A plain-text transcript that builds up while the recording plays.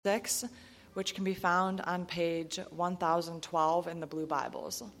6, which can be found on page 1012 in the Blue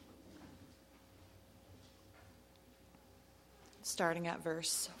Bibles. Starting at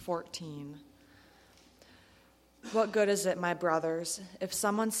verse 14. What good is it, my brothers, if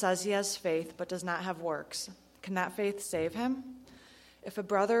someone says he has faith but does not have works? Can that faith save him? If a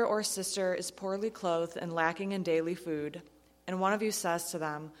brother or sister is poorly clothed and lacking in daily food, and one of you says to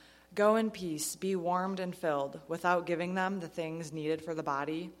them, "Go in peace, be warmed and filled," without giving them the things needed for the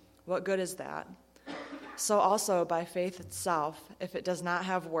body, what good is that? So also by faith itself, if it does not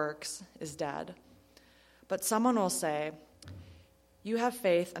have works, is dead. But someone will say, "You have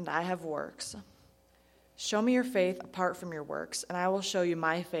faith and I have works. Show me your faith apart from your works, and I will show you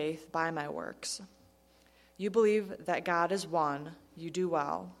my faith by my works. You believe that God is one, you do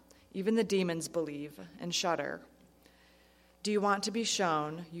well. Even the demons believe and shudder. Do you want to be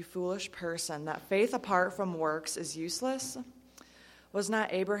shown, you foolish person, that faith apart from works is useless? Was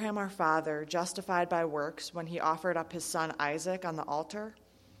not Abraham our father justified by works when he offered up his son Isaac on the altar?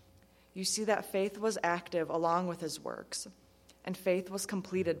 You see that faith was active along with his works, and faith was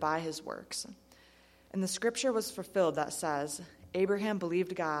completed by his works. And the scripture was fulfilled that says, Abraham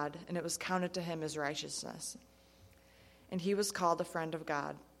believed God, and it was counted to him as righteousness. And he was called a friend of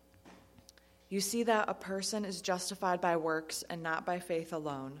God. You see that a person is justified by works and not by faith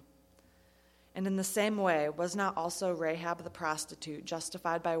alone. And in the same way, was not also Rahab the prostitute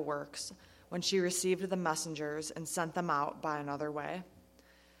justified by works when she received the messengers and sent them out by another way?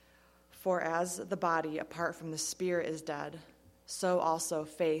 For as the body apart from the spirit is dead, so also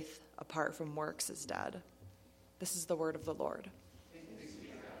faith apart from works is dead. This is the word of the Lord.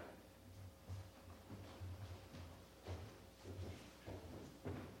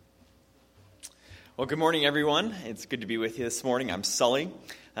 Well, good morning, everyone. It's good to be with you this morning. I'm Sully.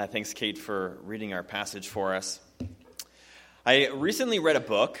 Thanks, Kate, for reading our passage for us. I recently read a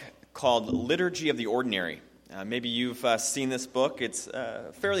book called Liturgy of the Ordinary. Maybe you've seen this book. It's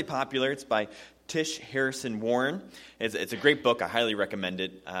fairly popular. It's by Tish Harrison Warren. It's a great book. I highly recommend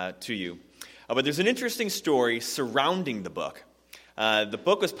it to you. But there's an interesting story surrounding the book. The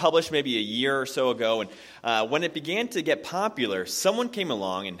book was published maybe a year or so ago, and when it began to get popular, someone came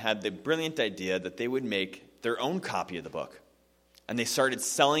along and had the brilliant idea that they would make their own copy of the book. And they started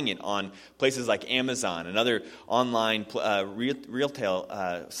selling it on places like Amazon and other online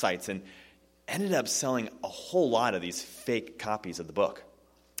retail sites, and ended up selling a whole lot of these fake copies of the book.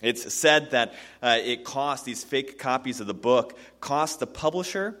 It's said that these fake copies of the book cost the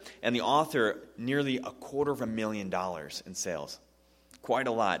publisher and the author nearly $250,000 in sales. Quite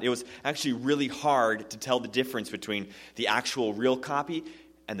a lot. It was actually really hard to tell the difference between the actual real copy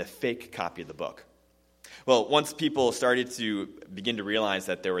and the fake copy of the book. Well, once people started to begin to realize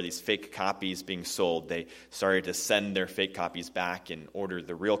that there were these fake copies being sold, they started to send their fake copies back and order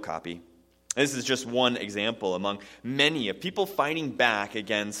the real copy. This is just one example among many of people fighting back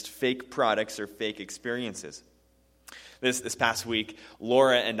against fake products or fake experiences. This past week,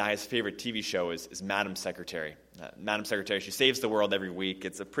 Laura and I's favorite TV show is Madam Secretary. Madam Secretary, she saves the world every week.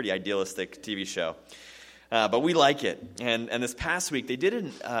 It's a pretty idealistic TV show. But we like it. And this past week, they did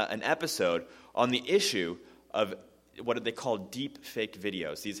an episode on the issue of what they call deep fake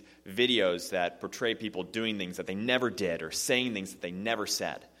videos. These videos that portray people doing things that they never did or saying things that they never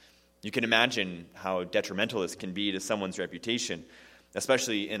said. You can imagine how detrimental this can be to someone's reputation,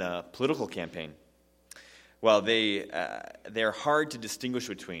 especially in a political campaign. Well, they're hard to distinguish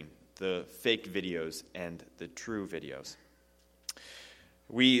between the fake videos and the true videos.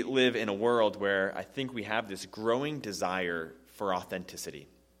 We live in a world where I think we have this growing desire for authenticity,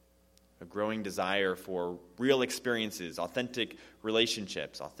 a growing desire for real experiences, authentic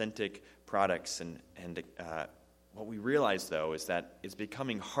relationships, authentic products. And what we realize, though, is that it's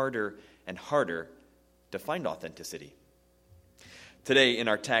becoming harder and harder to find authenticity. Today in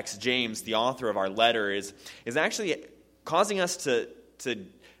our text, James, the author of our letter, is actually causing us to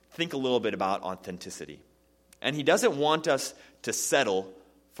think a little bit about authenticity. And he doesn't want us to settle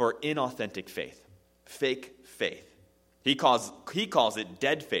for inauthentic faith, fake faith. He calls it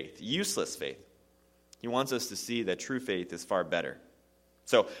dead faith, useless faith. He wants us to see that true faith is far better.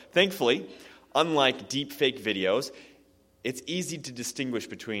 So, thankfully, unlike deep fake videos, it's easy to distinguish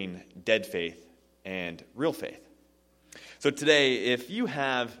between dead faith and real faith. So today, if you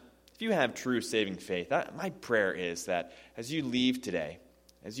have true saving faith, my prayer is that as you leave today,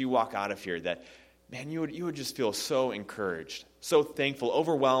 as you walk out of here, that, man, you would just feel so encouraged, so thankful,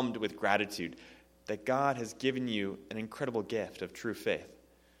 overwhelmed with gratitude that God has given you an incredible gift of true faith.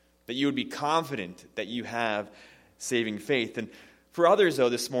 That you would be confident that you have saving faith. And For others, though,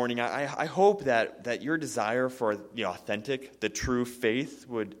 this morning, I hope that your desire for the authentic, the true faith,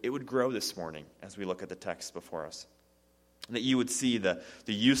 would grow this morning as we look at the text before us. And that you would see the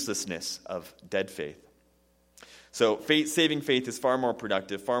uselessness of dead faith. So saving faith is far more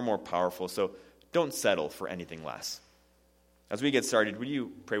productive, far more powerful, so don't settle for anything less. As we get started, would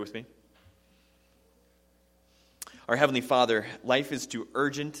you pray with me? Our Heavenly Father, life is too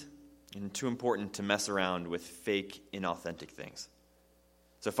urgent and too important to mess around with fake, inauthentic things.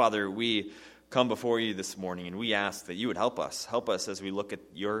 So, Father, we come before you this morning and we ask that you would help us. Help us as we look at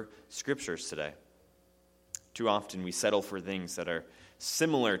your scriptures today. Too often we settle for things that are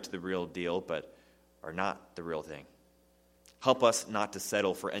similar to the real deal, but are not the real thing. Help us not to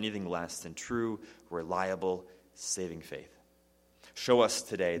settle for anything less than true, reliable, saving faith. Show us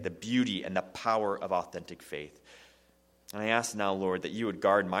today the beauty and the power of authentic faith. And I ask now, Lord, that you would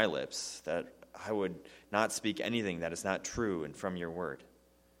guard my lips, that I would not speak anything that is not true and from your word.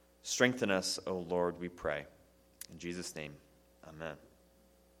 Strengthen us, O Lord, we pray. In Jesus' name, amen.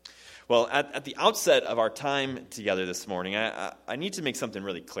 Well, at the outset of our time together this morning, I need to make something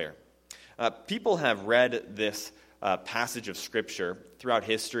really clear. People have read this passage of Scripture throughout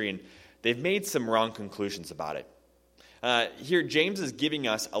history, and they've made some wrong conclusions about it. Here, James is giving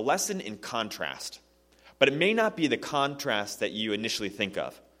us a lesson in contrast. But it may not be the contrast that you initially think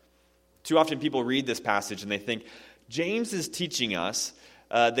of. Too often people read this passage and they think, James is teaching us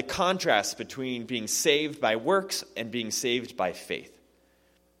the contrast between being saved by works and being saved by faith.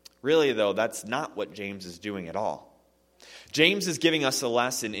 Really, though, that's not what James is doing at all. James is giving us a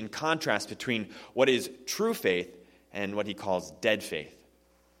lesson in contrast between what is true faith and what he calls dead faith.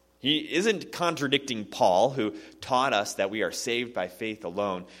 He isn't contradicting Paul, who taught us that we are saved by faith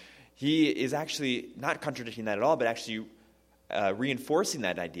alone. He is actually not contradicting that at all, but actually reinforcing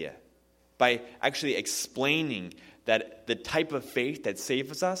that idea by actually explaining that the type of faith that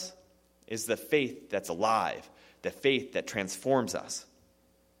saves us is the faith that's alive, the faith that transforms us.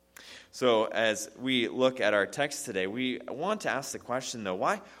 So as we look at our text today, we want to ask the question,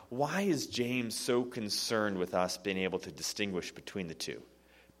 though, why is James so concerned with us being able to distinguish between the two,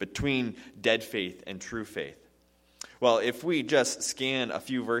 between dead faith and true faith? Well, if we just scan a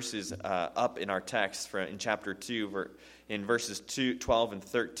few verses up in our text in chapter 2, in verses 12 and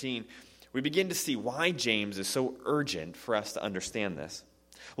 13, we begin to see why James is so urgent for us to understand this.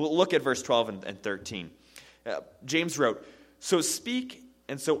 We'll look at verse 12 and 13. James wrote, "So speak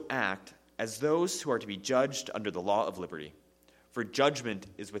and so act as those who are to be judged under the law of liberty. For judgment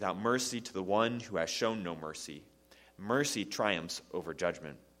is without mercy to the one who has shown no mercy. Mercy triumphs over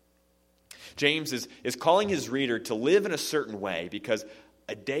judgment." James is calling his reader to live in a certain way because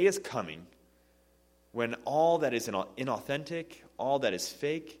a day is coming when all that is inauthentic, all that is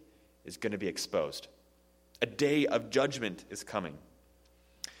fake, is going to be exposed. A day of judgment is coming.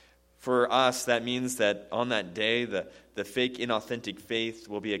 For us, that means that on that day, the fake, inauthentic faith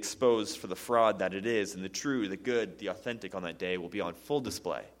will be exposed for the fraud that it is, and the true, the good, the authentic on that day will be on full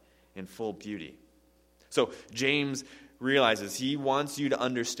display in full beauty. So James realizes he wants you to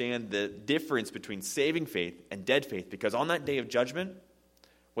understand the difference between saving faith and dead faith, because on that day of judgment,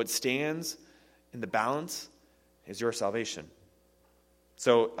 what stands in the balance is your salvation.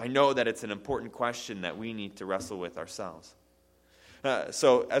 So I know that it's an important question that we need to wrestle with ourselves.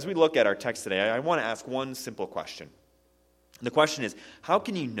 So as we look at our text today, I want to ask one simple question. The question is, how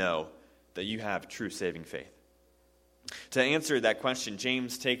can you know that you have true saving faith? To answer that question,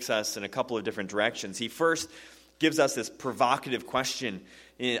 James takes us in a couple of different directions. He first gives us this provocative question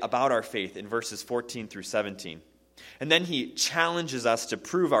about our faith in verses 14 through 17. And then he challenges us to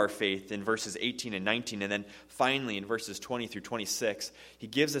prove our faith in verses 18 and 19. And then finally, in verses 20 through 26, he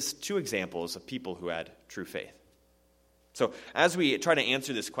gives us two examples of people who had true faith. So as we try to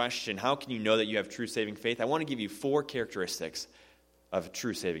answer this question, how can you know that you have true saving faith? I want to give you 4 characteristics of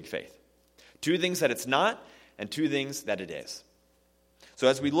true saving faith. 2 things that it's not, and 2 things that it is. So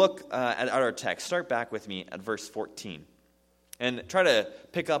as we look at our text, start back with me at verse 14 and try to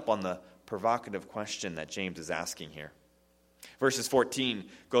pick up on the provocative question that James is asking here. Verses 14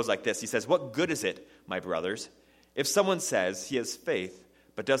 goes like this. He says, "What good is it, my brothers, if someone says he has faith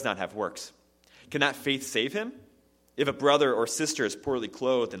but does not have works? Can that faith save him? If a brother or sister is poorly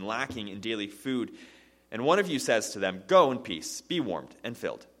clothed and lacking in daily food, and one of you says to them, 'Go in peace, be warmed and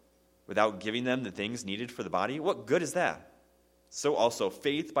filled,' without giving them the things needed for the body, what good is that? So also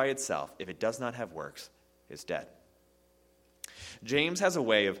faith by itself, if it does not have works, is dead." James has a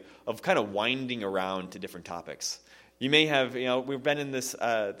way of kind of winding around to different topics. You may have, we've been in this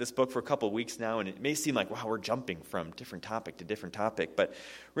book for a couple of weeks now, and it may seem like, wow, we're jumping from different topic to different topic. But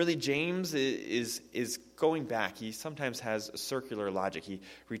really, James is going back. He sometimes has a circular logic. He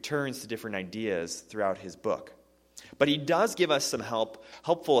returns to different ideas throughout his book. But he does give us some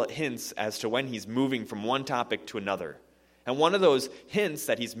helpful hints as to when he's moving from one topic to another. And one of those hints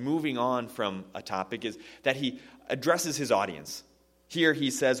that he's moving on from a topic is that he addresses his audience. Here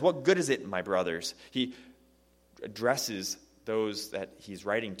he says, "What good is it, my brothers?" He addresses those that he's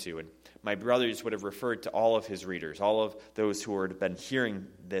writing to. And my brothers would have referred to all of his readers, all of those who would have been hearing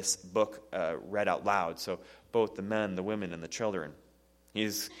this book read out loud. So both the men, the women, and the children.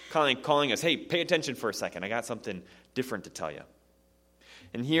 He's calling us, hey, pay attention for a second. I got something different to tell you.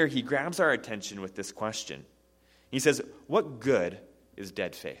 And here he grabs our attention with this question. He says, what good is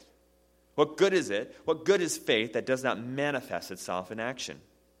dead faith? What good is it? What good is faith that does not manifest itself in action?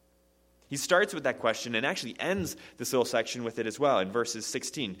 He starts with that question and actually ends this little section with it as well in verses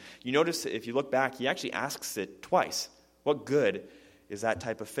 16. You notice, if you look back, he actually asks it twice. What good is that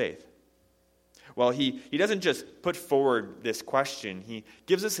type of faith? Well, he doesn't just put forward this question. He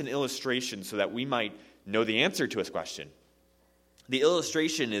gives us an illustration so that we might know the answer to his question. The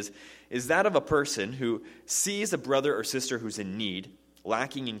illustration is that of a person who sees a brother or sister who's in need,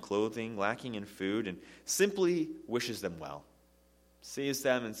 lacking in clothing, lacking in food, and simply wishes them well. Sees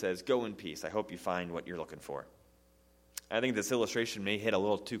them and says, "Go in peace. I hope you find what you're looking for." I think this illustration may hit a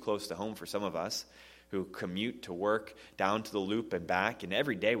little too close to home for some of us who commute to work, down to the loop and back, and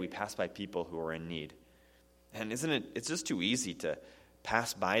every day we pass by people who are in need. And it's just too easy to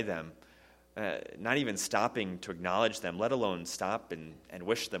pass by them, not even stopping to acknowledge them, let alone stop and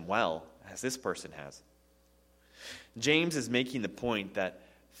wish them well, as this person has. James is making the point that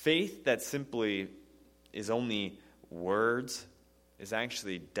faith that simply is only words is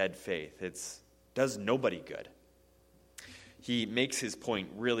actually dead faith. It does nobody good. He makes his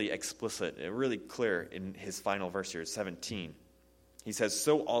point really explicit, really clear in his final verse here, 17. He says,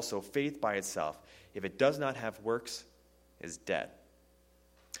 "So also faith by itself, if it does not have works, is dead."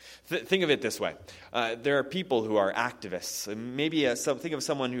 Think of it this way. There are people who are activists. Maybe think of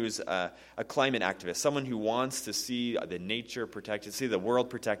someone who's a climate activist, someone who wants to see the nature protected, see the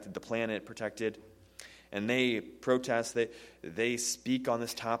world protected, the planet protected. And they protest, they speak on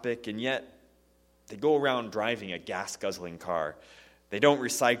this topic, and yet they go around driving a gas-guzzling car. They don't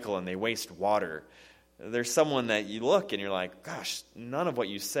recycle and they waste water. There's someone that you look and you're like, gosh, none of what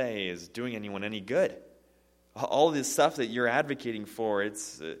you say is doing anyone any good. All this stuff that you're advocating for,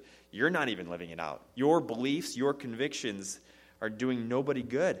 you're not even living it out. Your beliefs, your convictions are doing nobody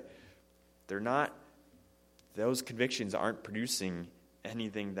good. Those convictions aren't producing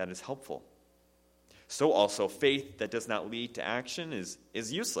anything that is helpful. So also, faith that does not lead to action is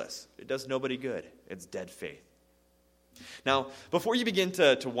useless. It does nobody good. It's dead faith. Now, before you begin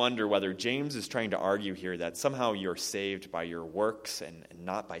to wonder whether James is trying to argue here that somehow you're saved by your works and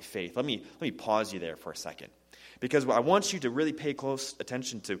not by faith, let me pause you there for a second. Because I want you to really pay close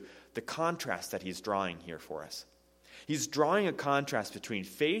attention to the contrast that he's drawing here for us. He's drawing a contrast between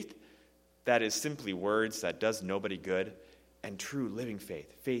faith that is simply words that does nobody good and true living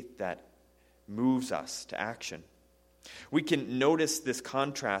faith, faith that moves us to action. We can notice this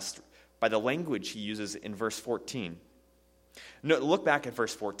contrast by the language he uses in verse 14. No, look back at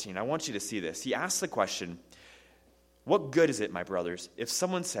verse 14. I want you to see this. He asks the question, "What good is it, my brothers, if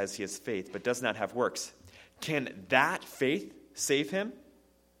someone says he has faith but does not have works? Can that faith save him?"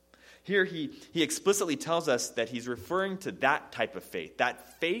 Here he explicitly tells us that he's referring to that type of faith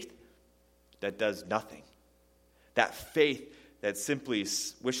that does nothing, that faith that simply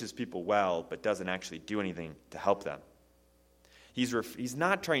wishes people well but doesn't actually do anything to help them. He's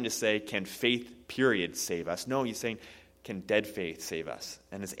not trying to say, can faith, period, save us? No, he's saying, can dead faith save us?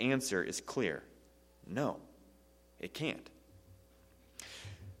 And his answer is clear. No, it can't.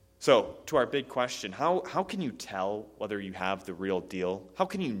 So, to our big question, how can you tell whether you have the real deal? How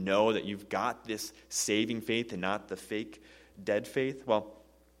can you know that you've got this saving faith and not the fake dead faith? Well,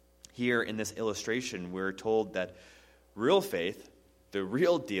 here in this illustration, we're told that real faith, the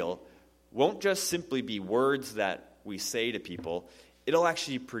real deal, won't just simply be words that we say to people. It'll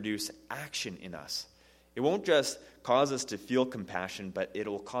actually produce action in us. It won't just cause us to feel compassion, but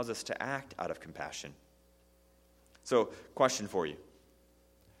it'll cause us to act out of compassion. So, question for you.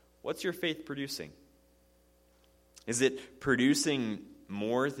 What's your faith producing? Is it producing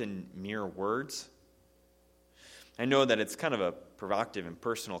more than mere words? I know that it's kind of a provocative and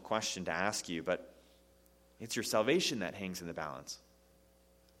personal question to ask you, but it's your salvation that hangs in the balance.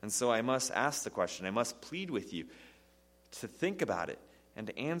 And so I must ask the question, I must plead with you to think about it and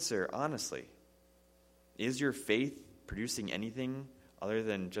to answer honestly. Is your faith producing anything other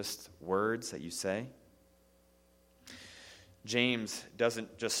than just words that you say? James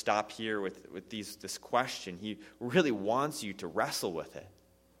doesn't just stop here with this question. He really wants you to wrestle with it.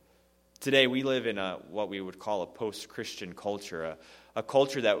 Today we live in what we would call a post-Christian culture, a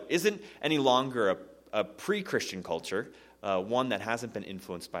culture that isn't any longer a pre-Christian culture, one that hasn't been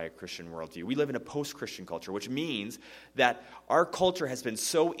influenced by a Christian worldview. We live in a post-Christian culture, which means that our culture has been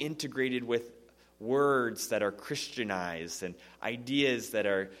so integrated with words that are Christianized and ideas that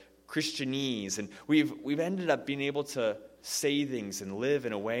are Christianese, and we've ended up being able to say things and live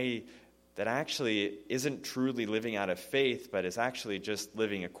in a way that actually isn't truly living out of faith, but is actually just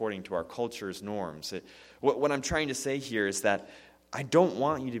living according to our culture's norms. What I'm trying to say here is that I don't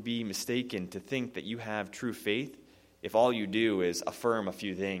want you to be mistaken to think that you have true faith if all you do is affirm a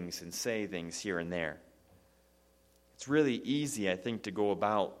few things and say things here and there. It's really easy, I think, to go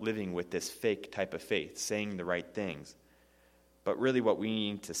about living with this fake type of faith, saying the right things. But really what we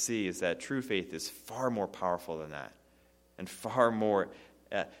need to see is that true faith is far more powerful than that and far more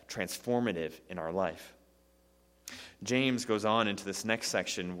transformative in our life. James goes on into this next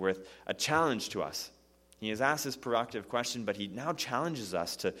section with a challenge to us. He has asked this provocative question, but he now challenges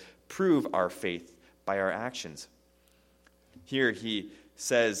us to prove our faith by our actions. Here he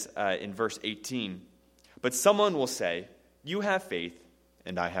says in verse 18, "But someone will say, 'You have faith,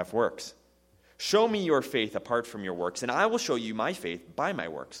 and I have works. Show me your faith apart from your works, and I will show you my faith by my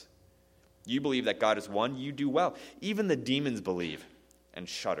works. You believe that God is one, you do well. Even the demons believe and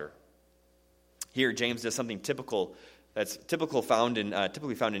shudder.'" Here, James does something that's typically found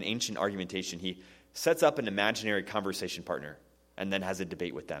in ancient argumentation. He sets up an imaginary conversation partner and then has a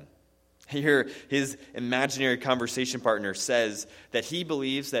debate with them. Here, his imaginary conversation partner says that he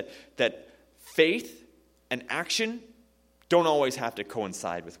believes that faith and action don't always have to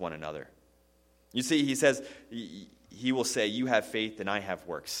coincide with one another. You see, he says, he will say, "You have faith and I have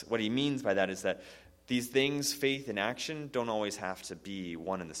works." What he means by that is that these things, faith and action, don't always have to be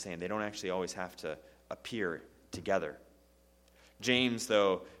one and the same. They don't actually always have to appear together. James,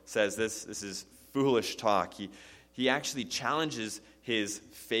 though, says this is foolish talk. He actually challenges his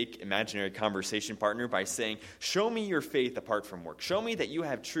fake imaginary conversation partner by saying, "Show me your faith apart from work. Show me that you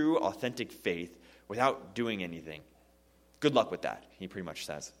have true, authentic faith without doing anything. Good luck with that," he pretty much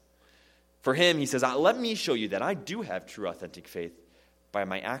says. For him, he says, "Let me show you that I do have true, authentic faith by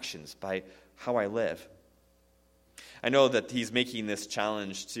my actions, by how I live." I know that he's making this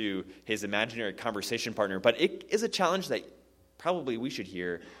challenge to his imaginary conversation partner, but it is a challenge that probably we should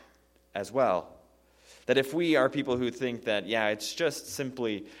hear as well. That if we are people who think that, it's just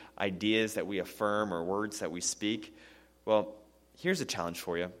simply ideas that we affirm or words that we speak, well, here's a challenge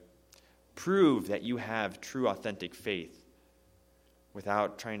for you. Prove that you have true, authentic faith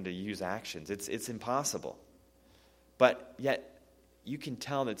without trying to use actions. It's impossible. But yet, you can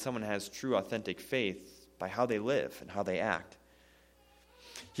tell that someone has true, authentic faith by how they live and how they act.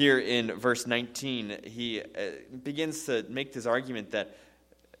 Here in verse 19, he begins to make this argument that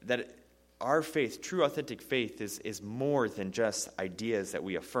our faith, true, authentic faith, is more than just ideas that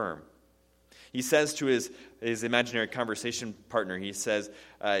we affirm. He says to his imaginary conversation partner, he says,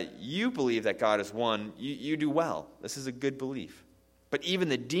 "You believe that God is one, you do well. This is a good belief. But even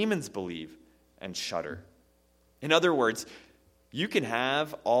the demons believe and shudder." In other words, you can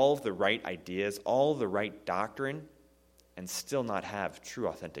have all the right ideas, all the right doctrine, and still not have true,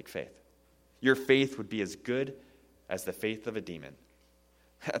 authentic faith. Your faith would be as good as the faith of a demon.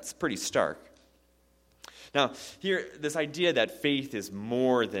 That's pretty stark. Now, here, this idea that faith is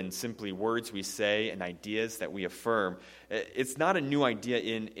more than simply words we say and ideas that we affirm, it's not a new idea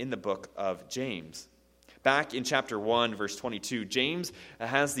in the book of James. Back in chapter 1, verse 22, James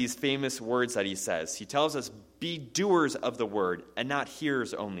has these famous words that he says. He tells us, "Be doers of the word, and not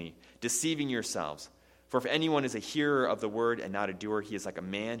hearers only, deceiving yourselves. For if anyone is a hearer of the word and not a doer, he is like a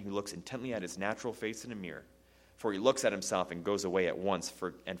man who looks intently at his natural face in a mirror. For he looks at himself and goes away at once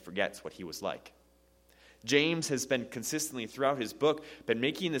and forgets what he was like." James has been consistently throughout his book been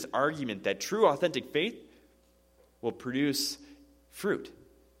making this argument that true, authentic faith will produce fruit.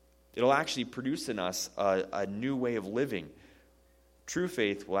 It'll actually produce in us a new way of living. True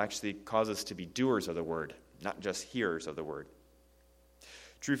faith will actually cause us to be doers of the word, not just hearers of the word.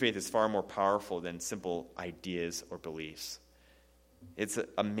 True faith is far more powerful than simple ideas or beliefs. It's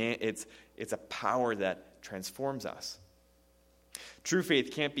a power that transforms us. True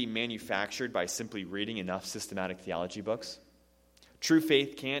faith can't be manufactured by simply reading enough systematic theology books. True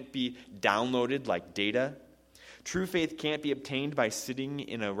faith can't be downloaded like data. True faith can't be obtained by sitting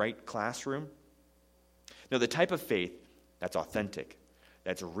in a right classroom. No, the type of faith that's authentic,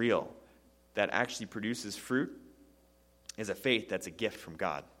 that's real, that actually produces fruit, is a faith that's a gift from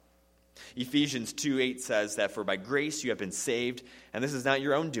God. Ephesians 2:8 says that for by grace you have been saved, and this is not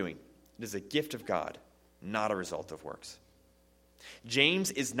your own doing. It is a gift of God, not a result of works.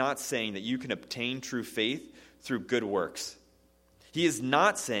 James is not saying that you can obtain true faith through good works. He is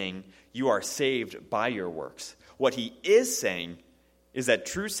not saying you are saved by your works. What he is saying is that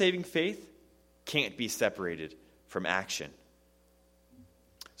true saving faith can't be separated from action.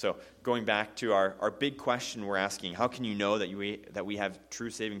 So going back to our big question we're asking, how can you know that we have true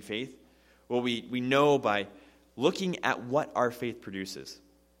saving faith? Well, we know by looking at what our faith produces.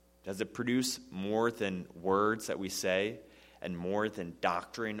 Does it produce more than words that we say and more than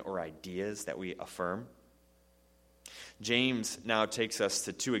doctrine or ideas that we affirm? James now takes us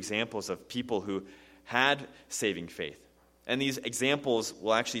to two examples of people who had saving faith. And these examples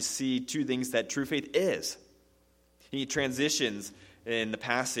will actually see two things that true faith is. He transitions in the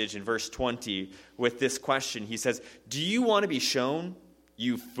passage in verse 20 with this question. He says, "Do you want to be shown,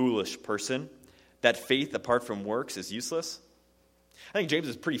 you foolish person, that faith apart from works is useless?" I think James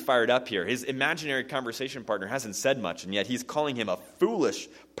is pretty fired up here. His imaginary conversation partner hasn't said much, and yet he's calling him a foolish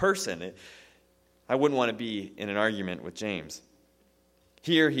person. I wouldn't want to be in an argument with James.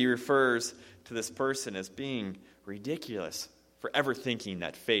 Here he refers to this person as being ridiculous for ever thinking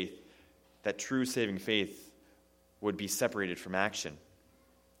that faith, that true saving faith, would be separated from action.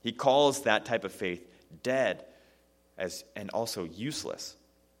 He calls that type of faith dead and also useless.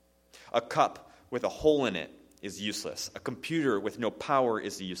 A cup with a hole in it is useless. A computer with no power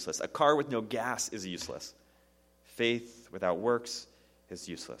is useless. A car with no gas is useless. Faith without works is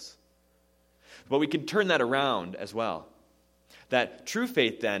useless. But we can turn that around as well. That true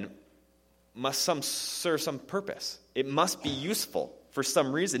faith then must serve some purpose. It must be useful for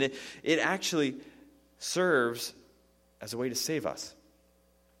some reason. It actually serves as a way to save us.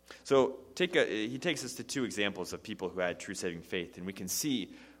 So he takes us to two examples of people who had true saving faith, and we can see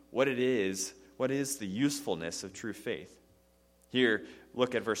what is the usefulness of true faith. Here,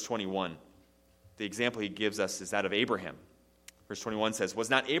 look at verse 21. The example he gives us is that of Abraham. Verse 21 says, "Was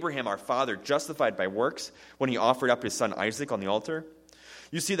not Abraham our father justified by works when he offered up his son Isaac on the altar?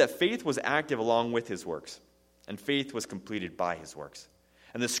 You see that faith was active along with his works, and faith was completed by his works.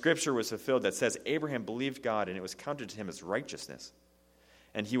 And the scripture was fulfilled that says, Abraham believed God, and it was counted to him as righteousness.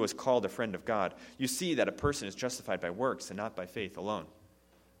 And he was called a friend of God." You see that a person is justified by works and not by faith alone.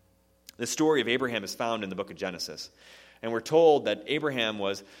 The story of Abraham is found in the book of Genesis. And we're told that Abraham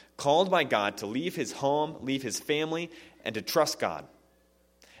was called by God to leave his home, leave his family, and to trust God.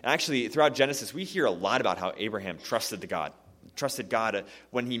 Actually, throughout Genesis, we hear a lot about how Abraham trusted God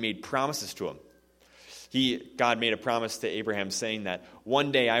when he made promises to him. God made a promise to Abraham saying that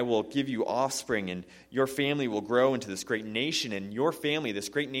one day I will give you offspring and your family will grow into this great nation, and your family, this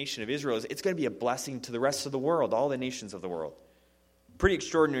great nation of Israel, it's going to be a blessing to the rest of the world, all the nations of the world. Pretty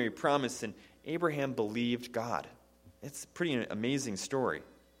extraordinary promise, and Abraham believed God. It's a pretty amazing story.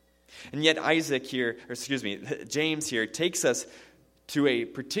 And yet James here takes us to a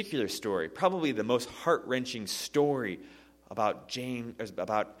particular story, probably the most heart-wrenching story about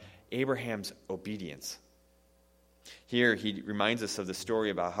Abraham's obedience. Here he reminds us of the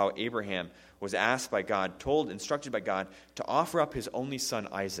story about how Abraham was asked by God, instructed by God, to offer up his only son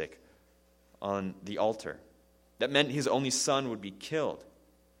Isaac on the altar. That meant his only son would be killed.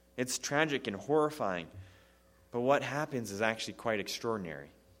 It's tragic and horrifying, but what happens is actually quite extraordinary.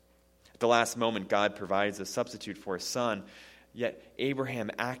 At the last moment, God provides a substitute for his son, yet Abraham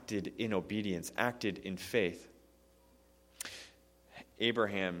acted in obedience, acted in faith.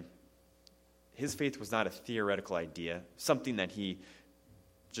 Abraham, his faith was not a theoretical idea, something that he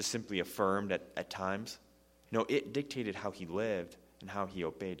just simply affirmed at times. No, it dictated how he lived and how he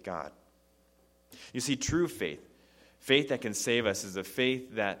obeyed God. You see, true faith that can save us, is a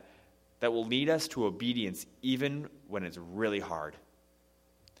faith that will lead us to obedience even when it's really hard.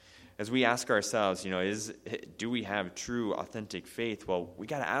 As we ask ourselves, do we have true, authentic faith? Well, we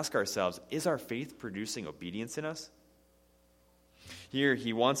got to ask ourselves, is our faith producing obedience in us? Here,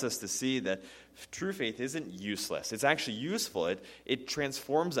 he wants us to see that true faith isn't useless. It's actually useful. It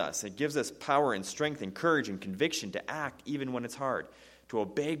transforms us. It gives us power and strength and courage and conviction to act even when it's hard, to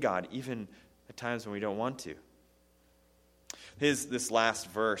obey God even at times when we don't want to. This last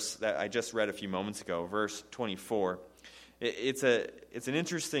verse that I just read a few moments ago, verse 24, it's an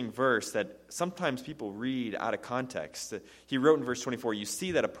interesting verse that sometimes people read out of context. He wrote in verse 24, "You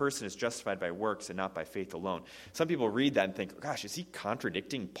see that a person is justified by works and not by faith alone." Some people read that and think, gosh, is he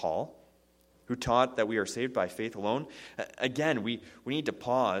contradicting Paul, who taught that we are saved by faith alone? Again, we need to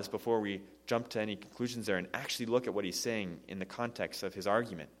pause before we jump to any conclusions there and actually look at what he's saying in the context of his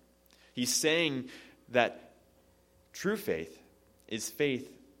argument. He's saying that True faith is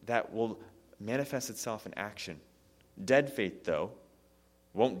faith that will manifest itself in action. Dead faith, though,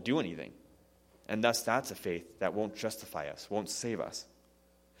 won't do anything. And thus that's a faith that won't justify us, won't save us.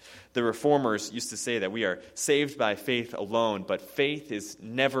 The Reformers used to say that we are saved by faith alone, but faith is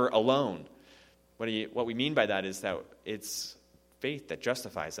never alone. What we mean by that is that it's faith that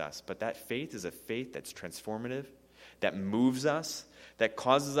justifies us, but that faith is a faith that's transformative, that moves us, that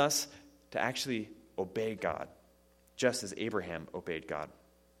causes us to actually obey God, just as Abraham obeyed God.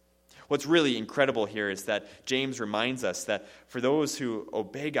 What's really incredible here is that James reminds us that for those who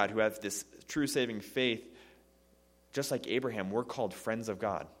obey God, who have this true saving faith, just like Abraham, we're called friends of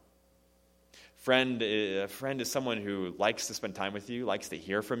God. A friend is someone who likes to spend time with you, likes to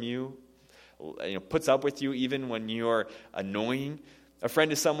hear from you, puts up with you even when you're annoying. A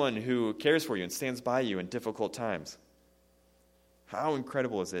friend is someone who cares for you and stands by you in difficult times. How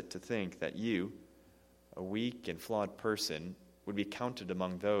incredible is it to think that you, a weak and flawed person, would be counted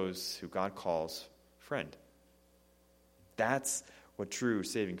among those who God calls friend? That's what true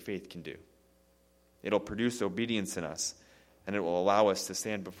saving faith can do. It'll produce obedience in us, and it will allow us to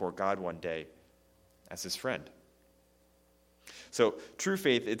stand before God one day as his friend. So true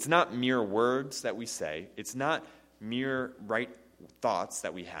faith, it's not mere words that we say. It's not mere right thoughts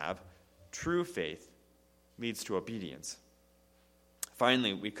that we have. True faith leads to obedience.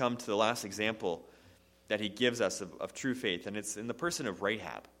 Finally, we come to the last example that he gives us of true faith, and it's in the person of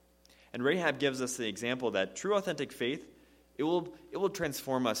Rahab. And Rahab gives us the example that true authentic faith, it will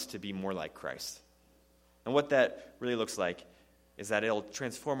transform us to be more like Christ. And what that really looks like is that it'll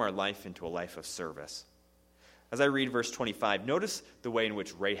transform our life into a life of service. As I read verse 25, notice the way in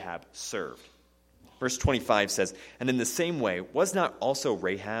which Rahab served. Verse 25 says, "And in the same way, was not also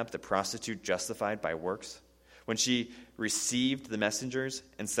Rahab the prostitute justified by works, when she received the messengers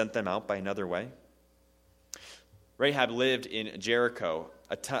and sent them out by another way?" Rahab lived in Jericho,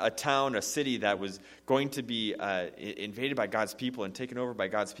 a town, a city that was going to be invaded by God's people and taken over by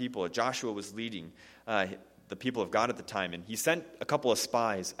God's people. Joshua was leading the people of God at the time, and he sent a couple of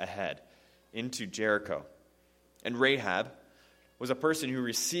spies ahead into Jericho. And Rahab was a person who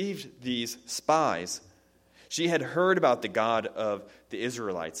received these spies. She had heard about the God of the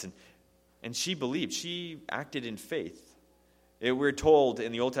Israelites, and she believed. She acted in faith. We're told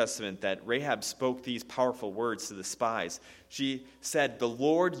in the Old Testament that Rahab spoke these powerful words to the spies. She said, "The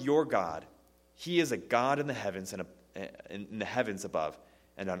Lord your God, he is a God in the heavens and in the heavens above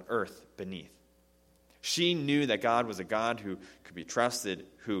and on earth beneath." She knew that God was a God who could be trusted,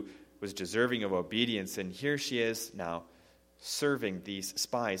 who was deserving of obedience, and here she is now serving these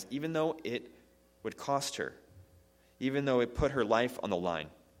spies, even though it would cost her, even though it put her life on the line.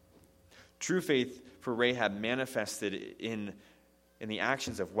 True faith for Rahab manifested in the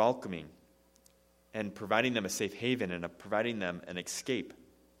actions of welcoming and providing them a safe haven and providing them an escape.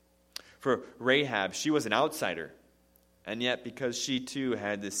 For Rahab, she was an outsider, and yet because she too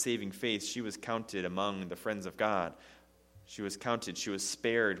had this saving faith, she was counted among the friends of God. She was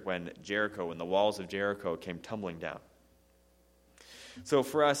spared when the walls of Jericho came tumbling down. So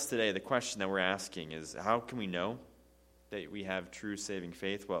for us today, the question that we're asking is, how can we know that we have true saving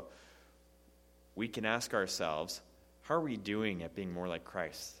faith? Well, we can ask ourselves, how are we doing at being more like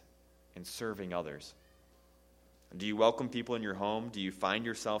Christ and serving others? Do you welcome people in your home? Do you find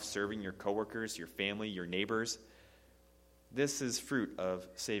yourself serving your coworkers, your family, your neighbors? This is fruit of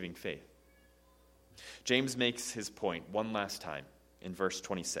saving faith. James makes his point one last time in verse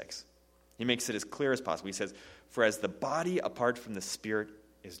 26. He makes it as clear as possible. He says, "For as the body apart from the spirit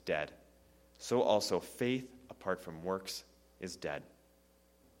is dead, so also faith apart from works is dead."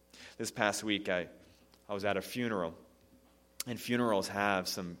 This past week, I was at a funeral, and funerals have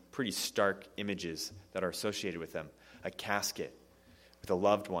some pretty stark images that are associated with them. A casket with a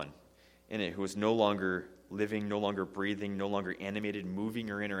loved one in it who is no longer living, no longer breathing, no longer animated, moving,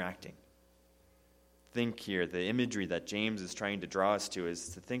 or interacting. Think here, the imagery that James is trying to draw us to is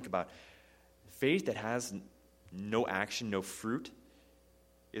to think about faith that has no action, no fruit,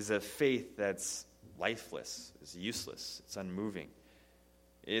 is a faith that's lifeless, is useless, it's unmoving.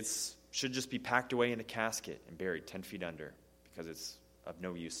 It should just be packed away in a casket and buried 10 feet under because it's of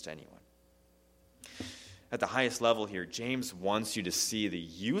no use to anyone. At the highest level here, James wants you to see the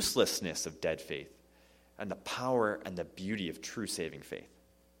uselessness of dead faith and the power and the beauty of true saving faith.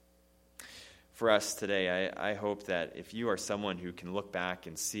 For us today, I hope that if you are someone who can look back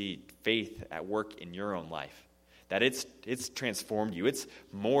and see faith at work in your own life, that it's transformed you. It's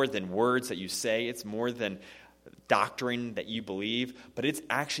more than words that you say. It's more than doctrine that you believe, but it's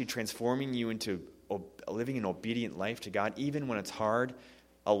actually transforming you into living an obedient life to God, even when it's hard,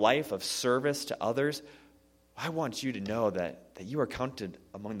 a life of service to others. I want you to know that you are counted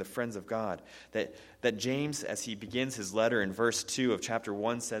among the friends of God. That James, as he begins his letter in verse 2 of chapter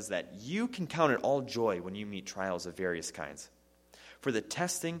 1, says that you can count it all joy when you meet trials of various kinds. For the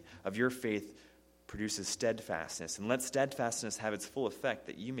testing of your faith produces steadfastness, and let steadfastness have its full effect,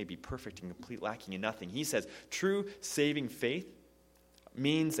 that you may be perfect and complete, lacking in nothing. He says true saving faith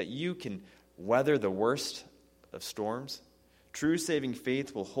means that you can weather the worst of storms. True saving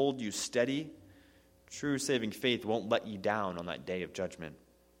faith will hold you steady. True saving faith won't let you down on that day of judgment.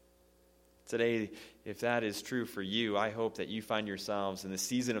 Today, if that is true for you, I hope that you find yourselves in the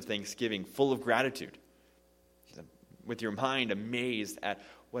season of Thanksgiving full of gratitude, with your mind amazed at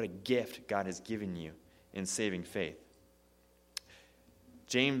what a gift God has given you in saving faith.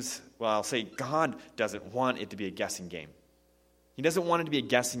 James, well, I'll say God doesn't want it to be a guessing game. He doesn't want it to be a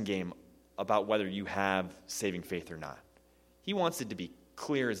guessing game about whether you have saving faith or not. He wants it to be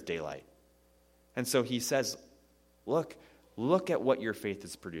clear as daylight. And so he says, look at what your faith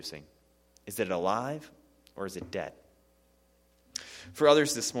is producing. Is it alive or is it dead? For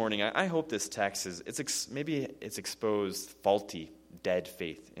others this morning, I hope this text maybe it's exposed faulty, dead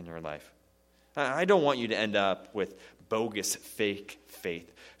faith in your life. I don't want you to end up with bogus, fake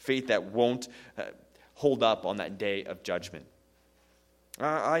faith that won't hold up on that day of judgment.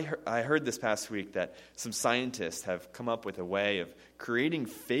 I heard this past week that some scientists have come up with a way of creating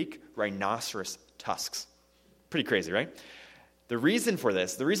fake rhinoceros tusks. Pretty crazy, right? The reason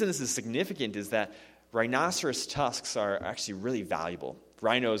this is significant is that rhinoceros tusks are actually really valuable.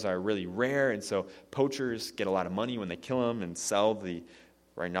 Rhinos are really rare, and so poachers get a lot of money when they kill them and sell the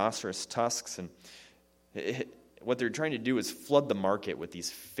rhinoceros tusks. And what they're trying to do is flood the market with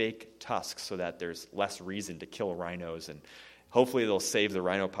these fake tusks so that there's less reason to kill rhinos, and hopefully they'll save the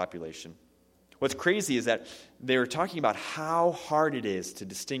rhino population. What's crazy is that they're talking about how hard it is to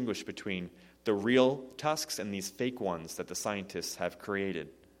distinguish between the real tusks and these fake ones that the scientists have created.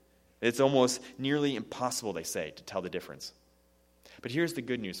 It's almost nearly impossible, they say, to tell the difference. But here's the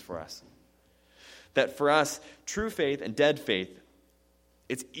good news for us. That for us, true faith and dead faith,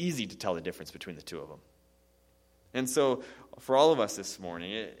 it's easy to tell the difference between the two of them. And so for all of us this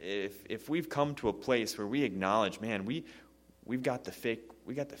morning, if we've come to a place where we acknowledge, man, we've got the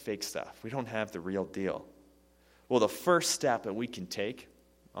fake stuff. We don't have the real deal. Well, the first step that we can take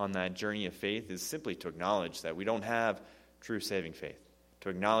on that journey of faith is simply to acknowledge that we don't have true saving faith, to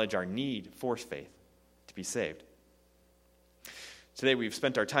acknowledge our need for faith to be saved. Today we've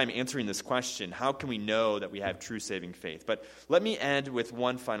spent our time answering this question, how can we know that we have true saving faith? But let me end with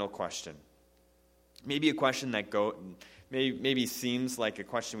one final question. Maybe a question that maybe seems like a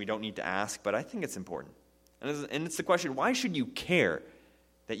question we don't need to ask, but I think it's important. And it's the question, why should you care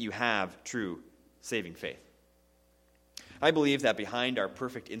that you have true saving faith? I believe that behind our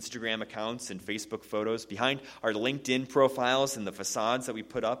perfect Instagram accounts and Facebook photos, behind our LinkedIn profiles and the facades that we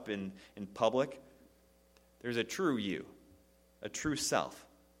put up in public, there's a true you, a true self,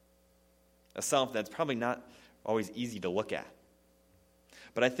 a self that's probably not always easy to look at.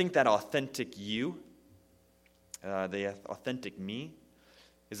 But I think that authentic you, the authentic me,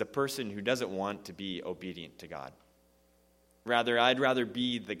 is a person who doesn't want to be obedient to God. I'd rather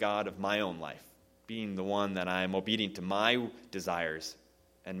be the God of my own life, being the one that I'm obedient to my desires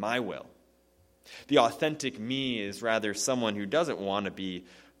and my will. The authentic me is rather someone who doesn't want to be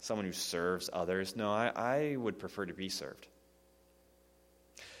someone who serves others. No, I would prefer to be served.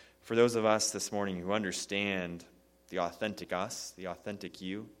 For those of us this morning who understand the authentic us, the authentic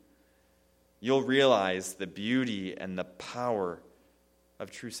you, you'll realize the beauty and the power of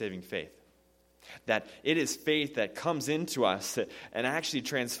true saving faith. That it is faith that comes into us and actually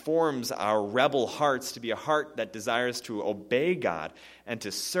transforms our rebel hearts to be a heart that desires to obey God and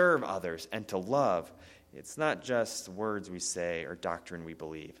to serve others and to love. It's not just words we say or doctrine we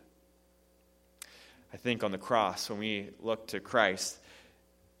believe. I think on the cross, when we look to Christ,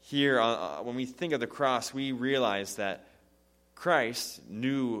 here, when we think of the cross, we realize that Christ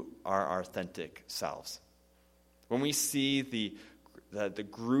knew our authentic selves. When we see the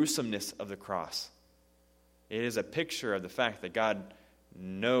gruesomeness of the cross, it is a picture of the fact that God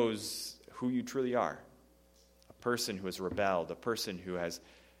knows who you truly are. A person who has rebelled, a person who has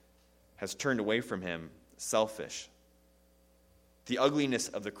turned away from him, selfish. The ugliness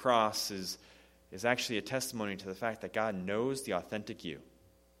of the cross is actually a testimony to the fact that God knows the authentic you.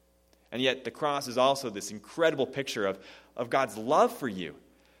 And yet the cross is also this incredible picture of God's love for you.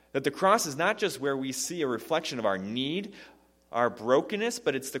 That the cross is not just where we see a reflection of our need, our brokenness,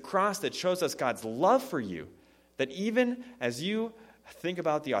 but it's the cross that shows us God's love for you. That even as you think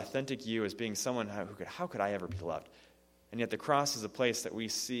about the authentic you as being someone how could I ever be loved? And yet the cross is a place that we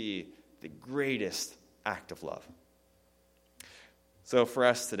see the greatest act of love. So for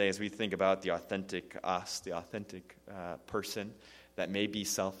us today, as we think about the authentic us, the authentic person that may be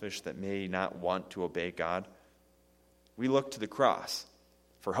selfish, that may not want to obey God, we look to the cross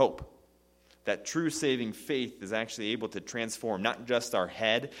for hope. That true saving faith is actually able to transform not just our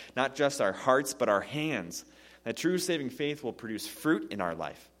head, not just our hearts, but our hands. That true saving faith will produce fruit in our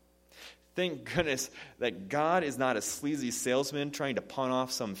life. Thank goodness that God is not a sleazy salesman trying to pawn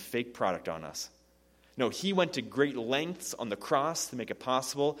off some fake product on us. No, he went to great lengths on the cross to make it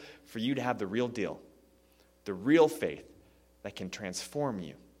possible for you to have the real deal, the real faith that can transform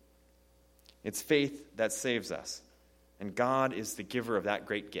you. It's faith that saves us, and God is the giver of that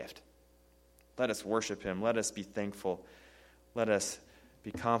great gift. Let us worship him. Let us be thankful. Let us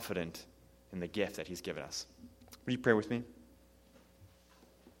be confident in the gift that he's given us. Would you pray with me?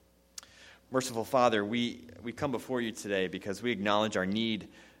 Merciful Father, we come before you today because we acknowledge our need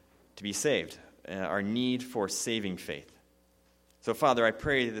to be saved, our need for saving faith. So, Father, I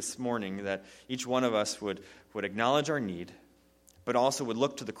pray this morning that each one of us would acknowledge our need, but also would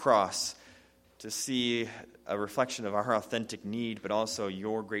look to the cross to see a reflection of our authentic need, but also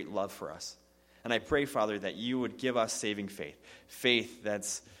your great love for us. And I pray, Father, that you would give us saving faith, faith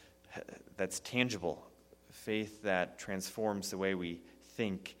that's tangible, faith that transforms the way we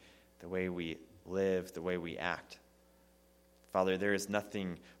think, the way we live, the way we act. Father, there is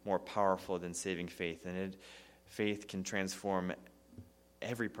nothing more powerful than saving faith, and faith can transform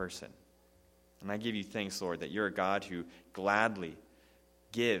every person. And I give you thanks, Lord, that you're a God who gladly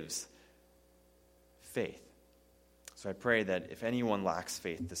gives faith. So I pray that if anyone lacks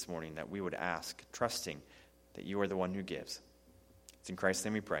faith this morning, that we would ask, trusting that you are the one who gives. It's in Christ's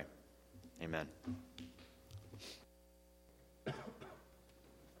name we pray. Amen.